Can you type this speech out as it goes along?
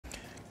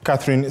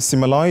Catherine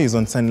Simaloy is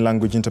on sign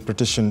language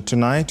interpretation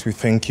tonight. We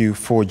thank you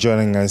for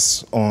joining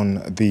us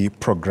on the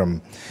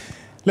program.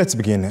 Let's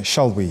begin,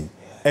 shall we?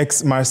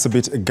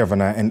 Ex-Marsabit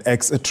Governor and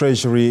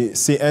Ex-treasury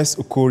CS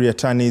Ukur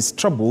Yatani's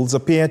troubles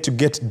appear to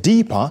get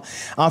deeper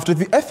after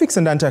the Ethics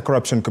and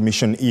Anti-Corruption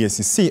Commission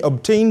EACC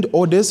obtained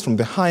orders from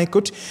the High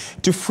Court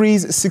to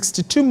freeze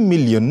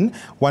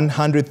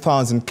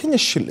 62,100,000 Kenya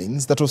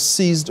shillings that was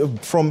seized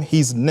from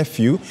his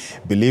nephew,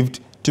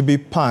 believed to be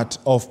part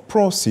of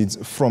proceeds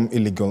from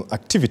illegal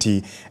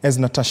activity, as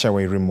Natasha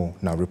Wairimu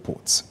now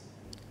reports.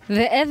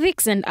 The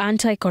Ethics and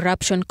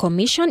Anti-Corruption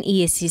Commission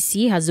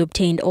EACC has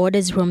obtained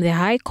orders from the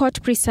High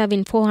Court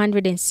preserving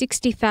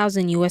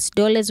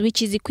 $460,000,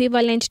 which is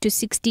equivalent to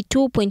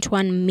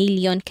 62.1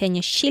 million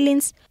Kenya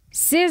shillings,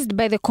 seized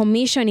by the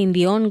Commission in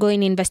the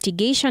ongoing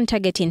investigation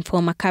targeting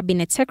former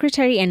Cabinet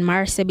Secretary and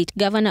Marsabit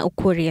Governor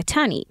Ukur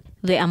Yatani.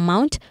 The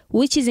amount,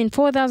 which is in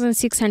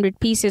 4,600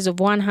 pieces of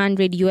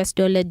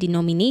 $100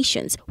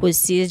 denominations, was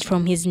seized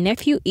from his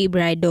nephew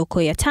Ukur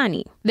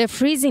Yatani. The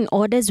freezing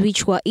orders,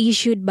 which were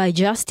issued by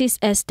Justice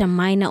Esther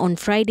Maina on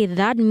Friday,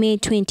 3rd May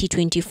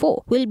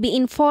 2024, will be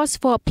enforced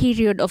for a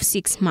period of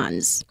 6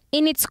 months.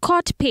 In its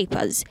court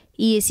papers,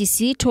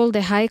 EACC told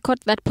the High Court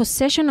that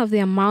possession of the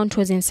amount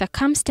was in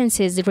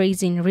circumstances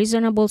raising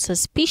reasonable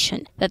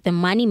suspicion that the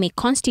money may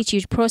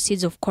constitute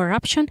proceeds of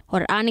corruption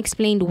or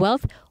unexplained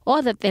wealth,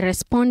 or that the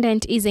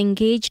respondent is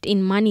engaged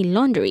in money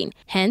laundering,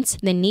 hence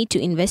the need to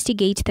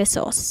investigate the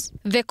source.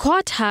 The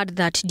court heard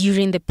that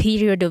during the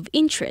period of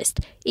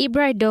interest,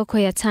 Ukur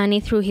Yatani,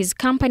 through his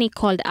company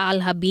called Al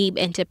Habib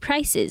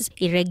Enterprises,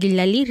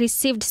 irregularly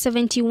received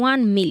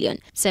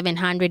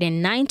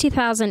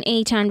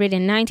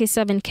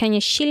 71,790,897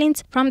 Kenya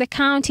shillings from the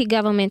county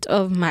government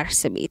of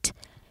Marsabit.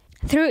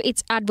 Through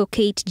its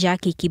advocate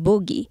Jackie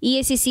Kibogi,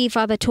 EACC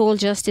further told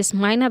Justice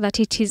Maina that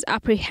it is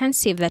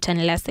apprehensive that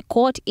unless the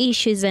court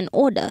issues an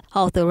order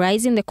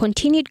authorizing the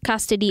continued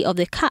custody of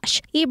the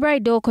cash, Ukur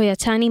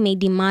Yatani may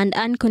demand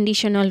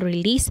unconditional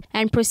release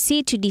and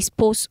proceed to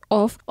dispose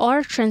of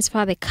or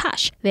transfer the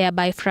cash,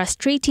 thereby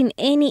frustrating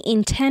any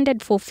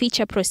intended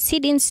forfeiture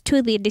proceedings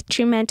to the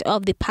detriment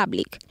of the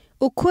public.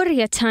 Ukur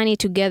Yatani,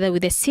 together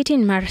with the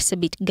sitting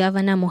Marsabit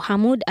Governor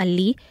Muhammad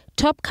Ali,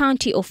 top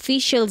county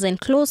officials and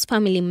close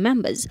family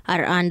members,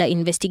 are under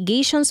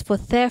investigations for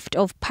theft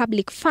of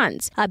public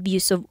funds,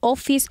 abuse of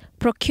office,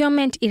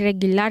 procurement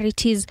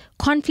irregularities,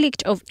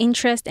 conflict of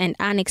interest, and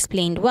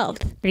unexplained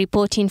wealth.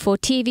 Reporting for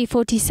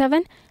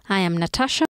TV47, I am Natasha.